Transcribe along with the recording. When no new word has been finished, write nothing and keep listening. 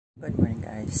Good morning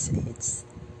guys, it's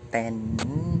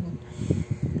 10:36.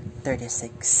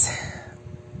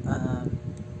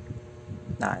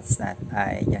 No, it's not.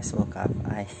 I just woke up.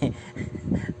 I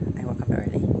woke up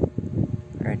early.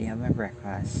 Already have my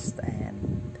breakfast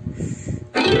and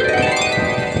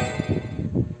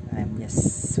I'm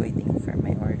just waiting for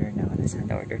my order now. Nasaan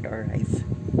the order to arrive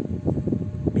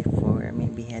before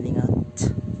maybe heading out.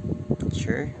 Not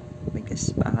sure because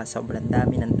baka sobrang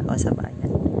dami ng tao sa bayan.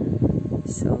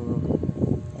 So,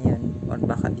 ayun, or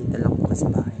baka dito lang po sa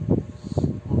bahay.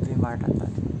 Movie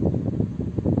marathon.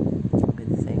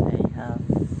 Good thing I have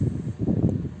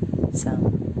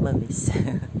some movies.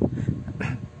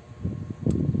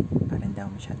 Parang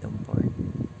daw masyadong bored.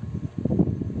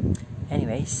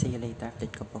 Anyways, see you later.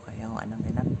 Update ko po kayo kung anong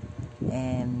ganap.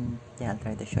 And yeah, I'll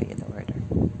try to show you the order.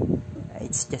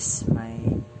 It's just my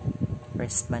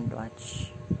wristband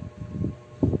watch.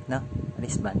 No?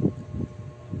 Wristband.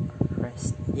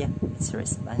 Yeah, it's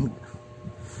wristband.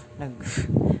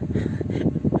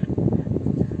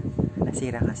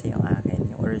 Nasira kasi yung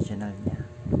akin, yung original niya.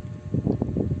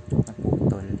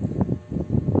 Naputol.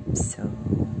 So,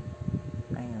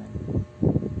 ayun.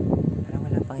 Parang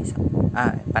wala pang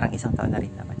parang isang taon na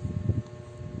rin naman.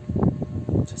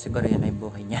 So, siguro yun ay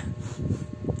buhay niya.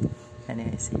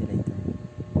 Anyway, see you later.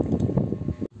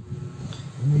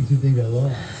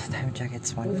 Time check,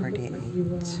 it's 1:48.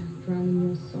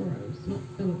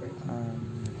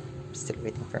 Still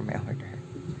waiting for my order.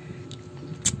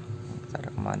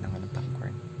 Sarap kumain ako ng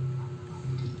popcorn.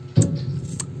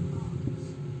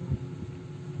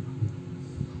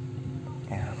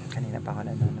 Yeah, kanina pa ako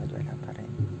nanonood, wala pa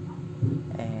rin.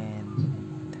 And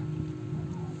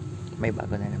may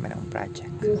bago na naman ang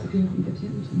project. Ito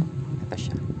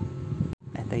siya.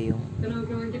 Ito yung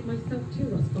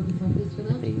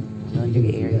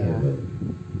laundry area.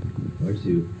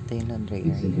 Ito yung laundry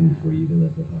area.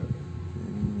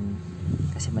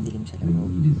 Kasi madilim sa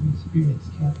loob.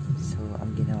 So,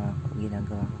 ang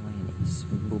ginagawa ko ngayon is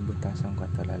bubutasan ko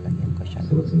ito, lalagyan ko siya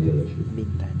ng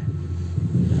bintana.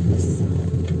 Tapos,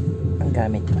 ang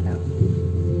gamit ko na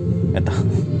ito.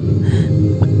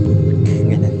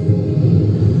 Ganun.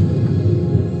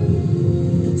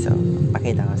 So,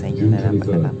 pakita ko sa inyo na lang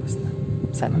pagkatapos na.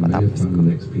 Sana matapos ko.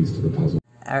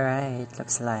 Alright,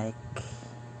 looks like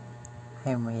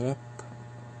I'm with it.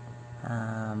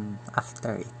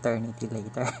 After eternity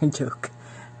later. Joke.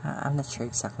 I'm not sure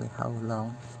exactly how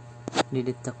long did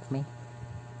it took me.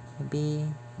 Maybe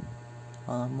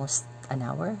almost an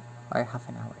hour or half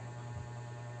an hour.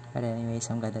 But anyways,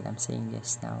 I'm glad that I'm saying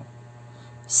this now.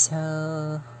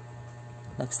 So,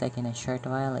 looks like in a short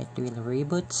while it will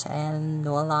reboot and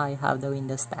voila, I have the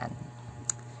Windows 10.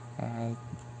 Alright.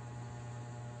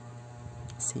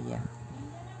 See ya.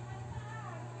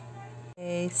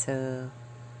 Okay, so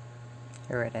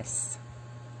here it is.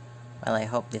 Well, I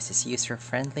hope this is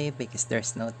user-friendly because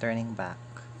there's no turning back.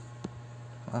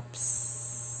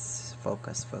 Oops.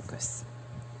 Focus. Focus.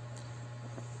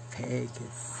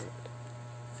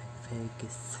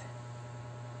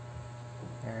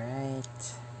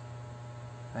 Alright.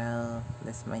 Well,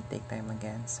 this might take time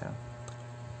again, so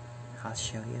I'll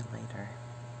show you later.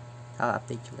 I'll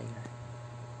update you later.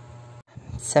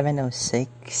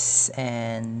 7:06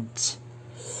 and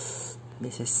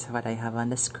this is what I have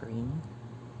on the screen.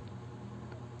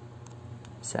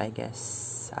 So I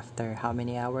guess after how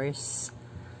many hours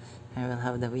I will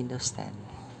have the Windows 10.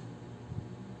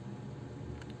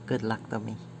 Good luck to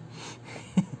me.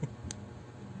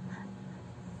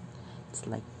 It's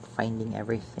like finding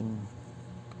everything.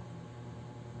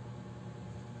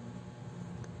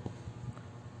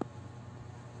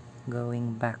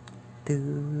 Going back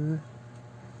to...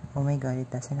 Oh my god, it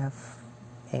doesn't have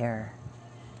air.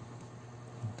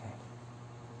 Okay.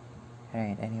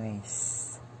 Alright,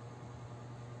 anyways.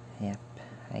 Yep,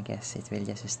 I guess it will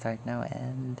just start now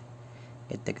and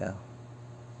good to go.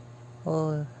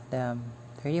 Oh, damn.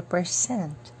 30%.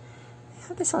 I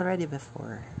have this already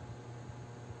before.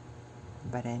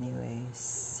 But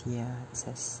anyways, yeah, it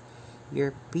says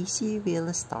your PC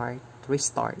will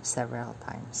restart several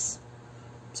times.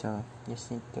 So,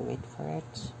 just need to wait for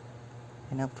it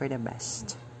and hope for the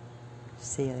best.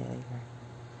 See you later.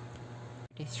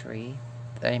 33.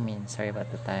 Sorry about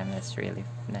the time. That's really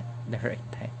not the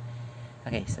right time.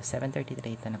 Okay, so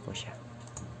 7:33 na po siya.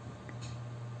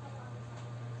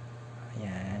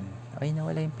 Ayan. Ay,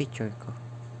 nawala yung picture ko.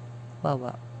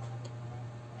 Wow.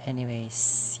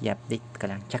 Anyways, i-update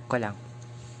ko lang. Check ko lang.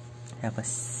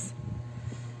 Tapos,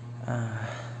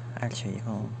 I'll show you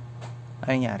kung ano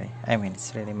nangyari. I mean,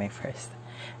 it's really my first.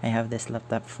 I have this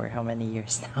laptop for how many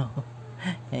years now?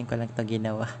 Ngayon ko lang ito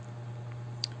ginawa.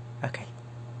 Okay.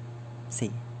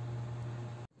 See.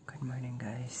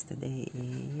 guys, today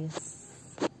is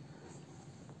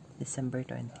December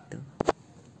 22,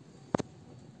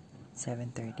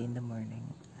 7:30 in the morning.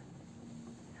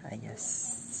 I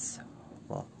just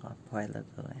woke up a while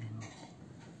ago and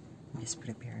I'm just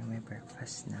preparing my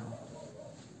breakfast now.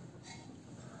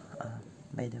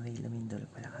 By the way, lumindol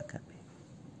pala kagabi.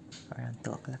 Around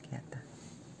 2 o'clock yata.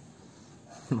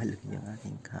 Malug yung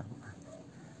aking kama.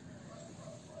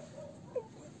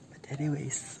 But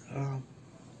anyways,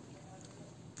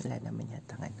 wala naman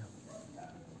yata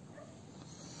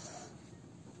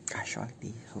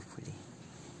casualty, hopefully.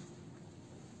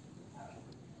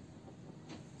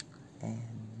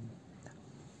 And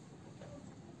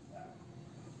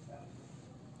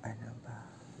ano ba,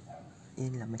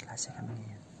 yun lang, may klase kami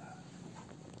ngayon.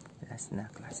 Last na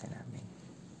klase namin.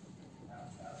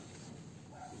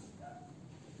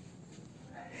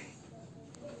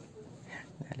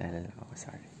 Naalala lang ako,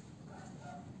 sorry.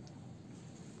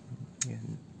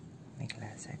 Yun, may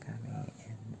klase kami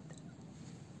and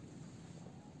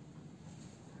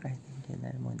I think yun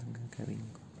na naman ang gagawin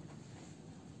ko.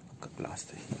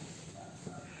 Magkaklase.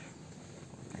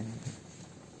 And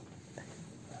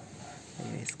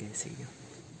anyways guys, see you.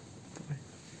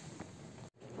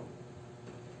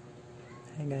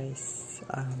 Hi guys,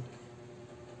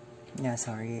 yeah,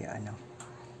 sorry,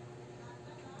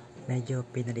 medyo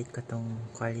pinalit ko tong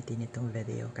quality nitong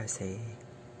video kasi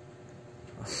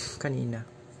kanina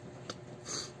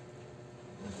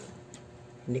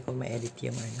hindi ko ma-edit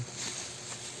yung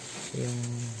yung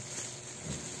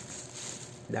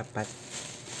dapat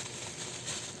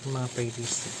yung mga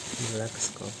previous vlogs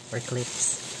ko or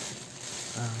clips,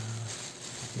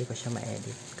 hindi ko siya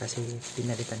ma-edit kasi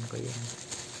pinalitan ko yung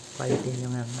quality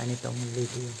yung anitong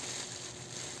video.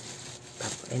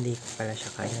 Tapos hindi ko pala siya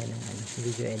kaya ng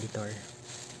video editor,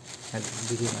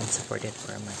 nagbigay ng unsupported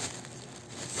format.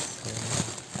 So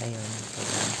ayun,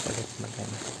 kailangan ko ulit mag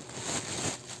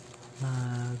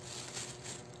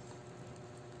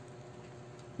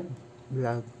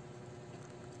vlog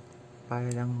para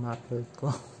lang ma-upload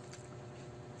ko.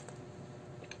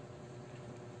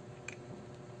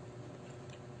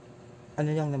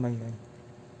 Ano lang naman yun,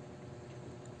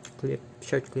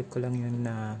 short clip ko lang yun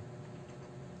na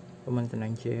pumunta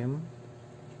ng gym,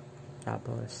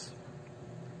 tapos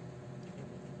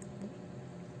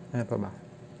ano pa ba,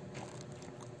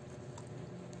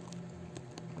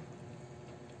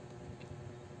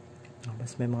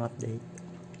 tapos may mga update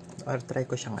or try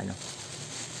ko siyang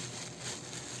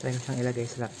ilagay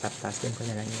sa laptop, tapos doon ko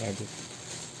na lang i-edit,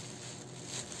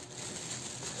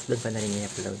 tapos doon pa na rin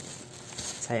i-upload.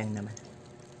 Sayang naman.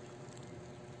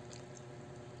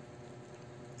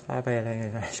 Kaya pa lang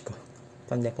yung rush ko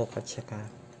pang Decocot siya ka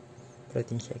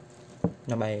protein shake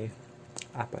na may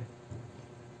apple.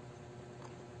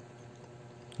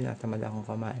 Tinatamad akong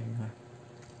kumain nga.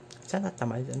 Saan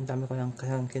natamad? Ang dami ko lang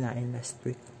kinain last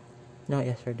week. No,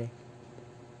 yesterday.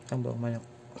 Ang buong manok.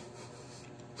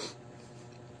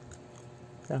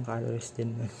 Ang calories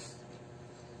din nun.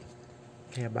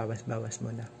 Kaya bawas-bawas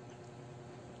muna.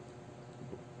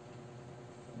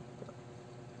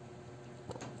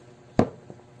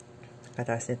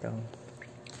 Katas nito,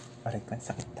 aray ko,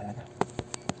 sakit talaga.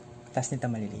 Katas nito,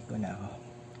 maliligo na ako.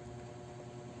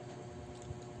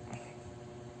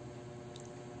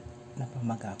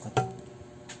 Napamagakot.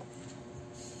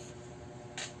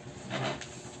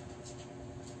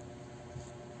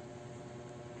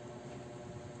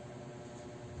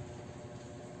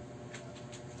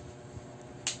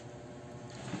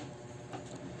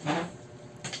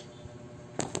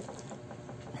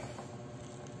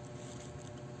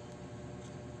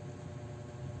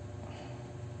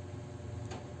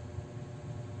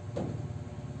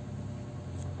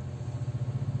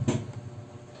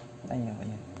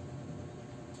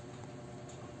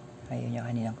 Ayun yung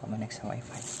kaninang kumonect sa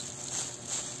wifi.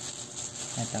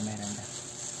 Ito meron na.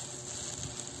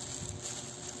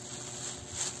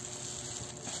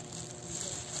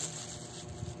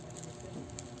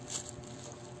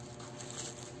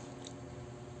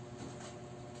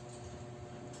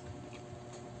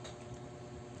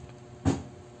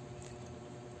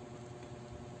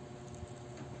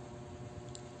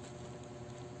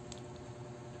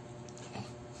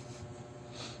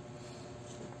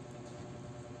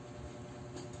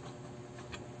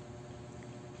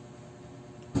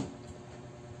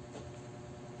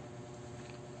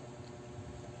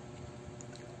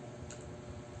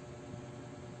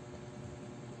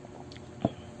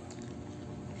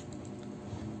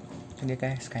 Hindi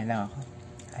guys, kain lang ako.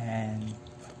 And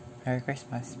Merry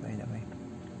Christmas, by the way.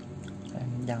 And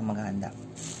hindi ako maghahanda.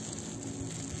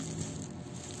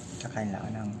 Kakain lang ako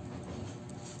ng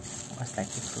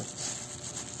slightly fruits.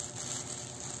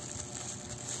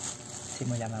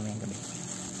 simula mamayang gabi.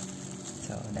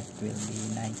 So that will be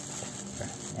night.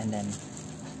 And then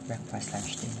breakfast,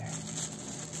 lunch, dinner.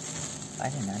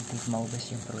 Ano na, until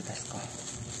maubos yung prutas ko.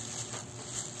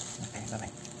 Okay,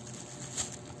 bye-bye.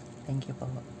 Thank you po.